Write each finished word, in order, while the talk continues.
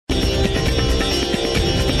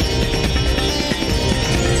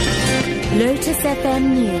Lotus FM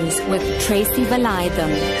News with Tracy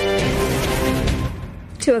Valaydham.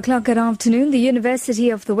 2 o'clock at afternoon, the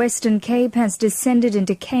University of the Western Cape has descended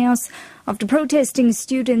into chaos after protesting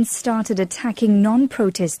students started attacking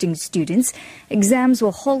non-protesting students. Exams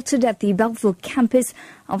were halted at the Bellville campus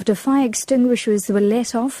after fire extinguishers were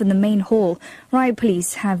let off in the main hall. Riot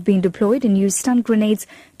police have been deployed and used stun grenades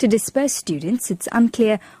to disperse students. It's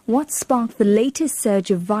unclear what sparked the latest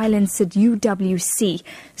surge of violence at UWC.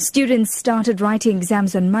 Students started writing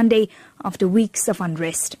exams on Monday after weeks of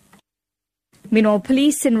unrest. Meanwhile,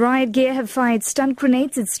 police in riot gear have fired stun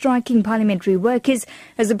grenades at striking parliamentary workers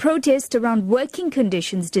as the protest around working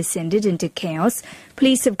conditions descended into chaos.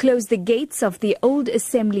 Police have closed the gates of the old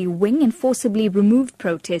assembly wing and forcibly removed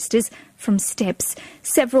protesters from steps.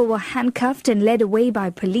 Several were handcuffed and led away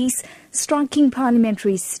by police. Striking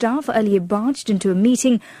parliamentary staff earlier barged into a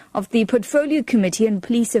meeting of the Portfolio Committee on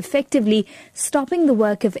Police, effectively stopping the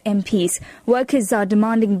work of MPs. Workers are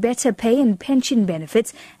demanding better pay and pension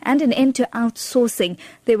benefits and an end to outsourcing.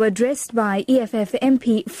 They were addressed by EFF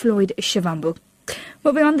MP Floyd Shivambu.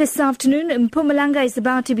 Moving on this afternoon, Mpumalanga is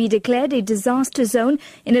about to be declared a disaster zone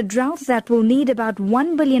in a drought that will need about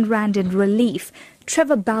 1 billion rand in relief.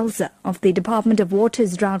 Trevor Balza of the Department of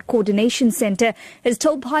Water's Drought Coordination Centre has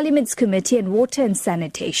told Parliament's Committee on Water and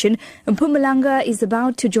Sanitation Mpumalanga is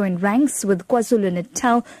about to join ranks with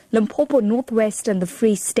KwaZulu-Natal, Limpopo Northwest and the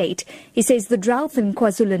Free State. He says the drought in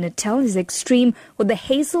KwaZulu-Natal is extreme, with the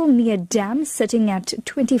Hazelmere Dam sitting at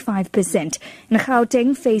 25%. In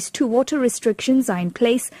Gauteng, Phase 2 water restrictions are in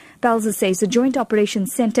place. Balza says the Joint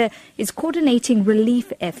Operations Centre is coordinating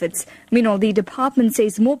relief efforts. Meanwhile, the department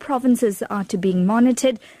says more provinces are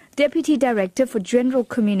monitored. Deputy Director for General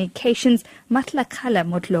Communications, Matlakala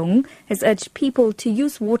Motlong, has urged people to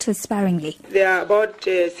use water sparingly. There are about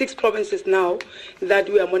 6 provinces now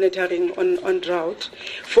that we are monitoring on drought.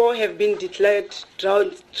 4 have been declared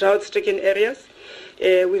drought-stricken areas.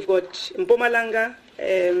 We've got Mpumalanga,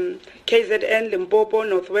 KZN, Limpopo,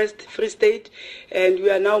 Northwest, Free State, and we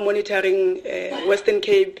are now monitoring Western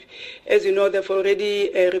Cape. As you know, they've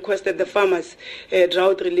already requested the farmers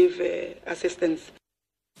drought relief assistance.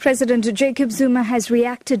 President Jacob Zuma has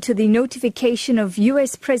reacted to the notification of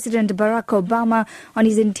U.S. President Barack Obama on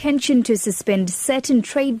his intention to suspend certain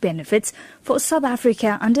trade benefits for South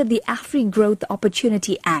Africa under the Afri-Growth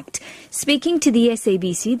Opportunity Act. Speaking to the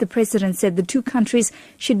SABC, the president said the two countries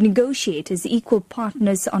should negotiate as equal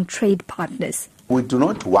partners on trade partners. We do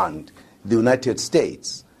not want the United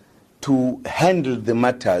States to handle the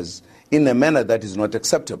matters in a manner that is not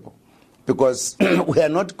acceptable, because we are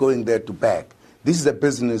not going there to beg. This is a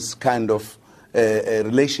business kind of a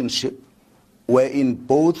relationship wherein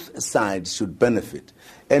both sides should benefit.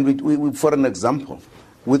 And we for an example,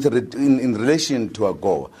 in relation to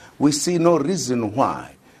AGOA, we see no reason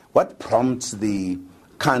why. What prompts the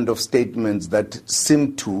kind of statements that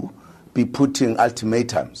seem to be putting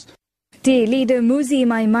ultimatums? DA leader Muzi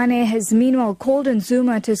Maimane has meanwhile called on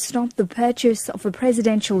Zuma to stop the purchase of a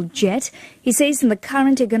presidential jet. He says in the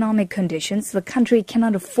current economic conditions, the country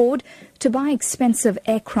cannot afford to buy expensive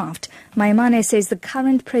aircraft. Maimane says the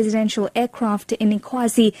current presidential aircraft in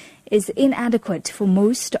Ikwasi is inadequate for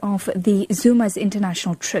most of the Zuma's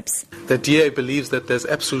international trips. The DA believes that there's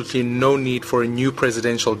absolutely no need for a new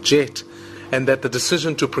presidential jet, and that the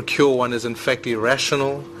decision to procure one is in fact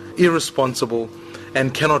irrational, irresponsible,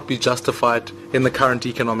 and cannot be justified in the current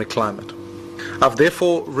economic climate. I've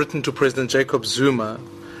therefore written to President Jacob Zuma,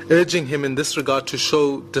 urging him in this regard to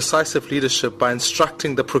show decisive leadership by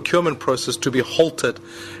instructing the procurement process to be halted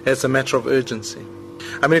as a matter of urgency.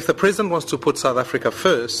 If the President wants to put South Africa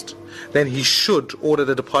first, then he should order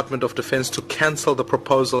the Department of Defense to cancel the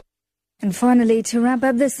proposal. And finally, to wrap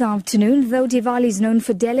up this afternoon, though Diwali is known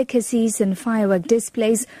for delicacies and firework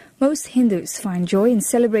displays, most Hindus find joy in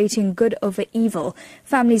celebrating good over evil.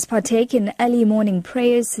 Families partake in early morning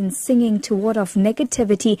prayers and singing to ward off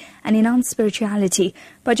negativity and enhance spirituality.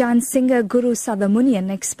 Bhajan singer Guru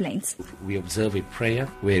Sadhamunian explains. We observe a prayer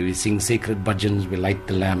where we sing sacred bhajans, we light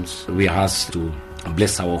the lamps, we ask to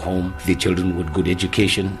bless our home, the children with good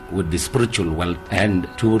education, with the spiritual wealth, and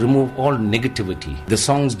to remove all negativity. The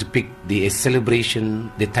songs depict the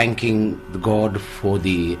celebration, the thanking the God for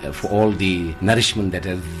all the nourishment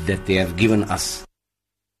that they have given us.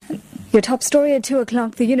 Your top story at 2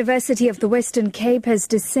 o'clock. The University of the Western Cape has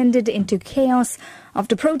descended into chaos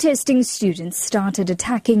after protesting students started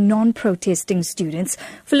attacking non-protesting students.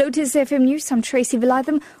 For Lotus FM News, I'm Tracy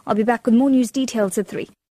Valaydham. I'll be back with more news details at 3.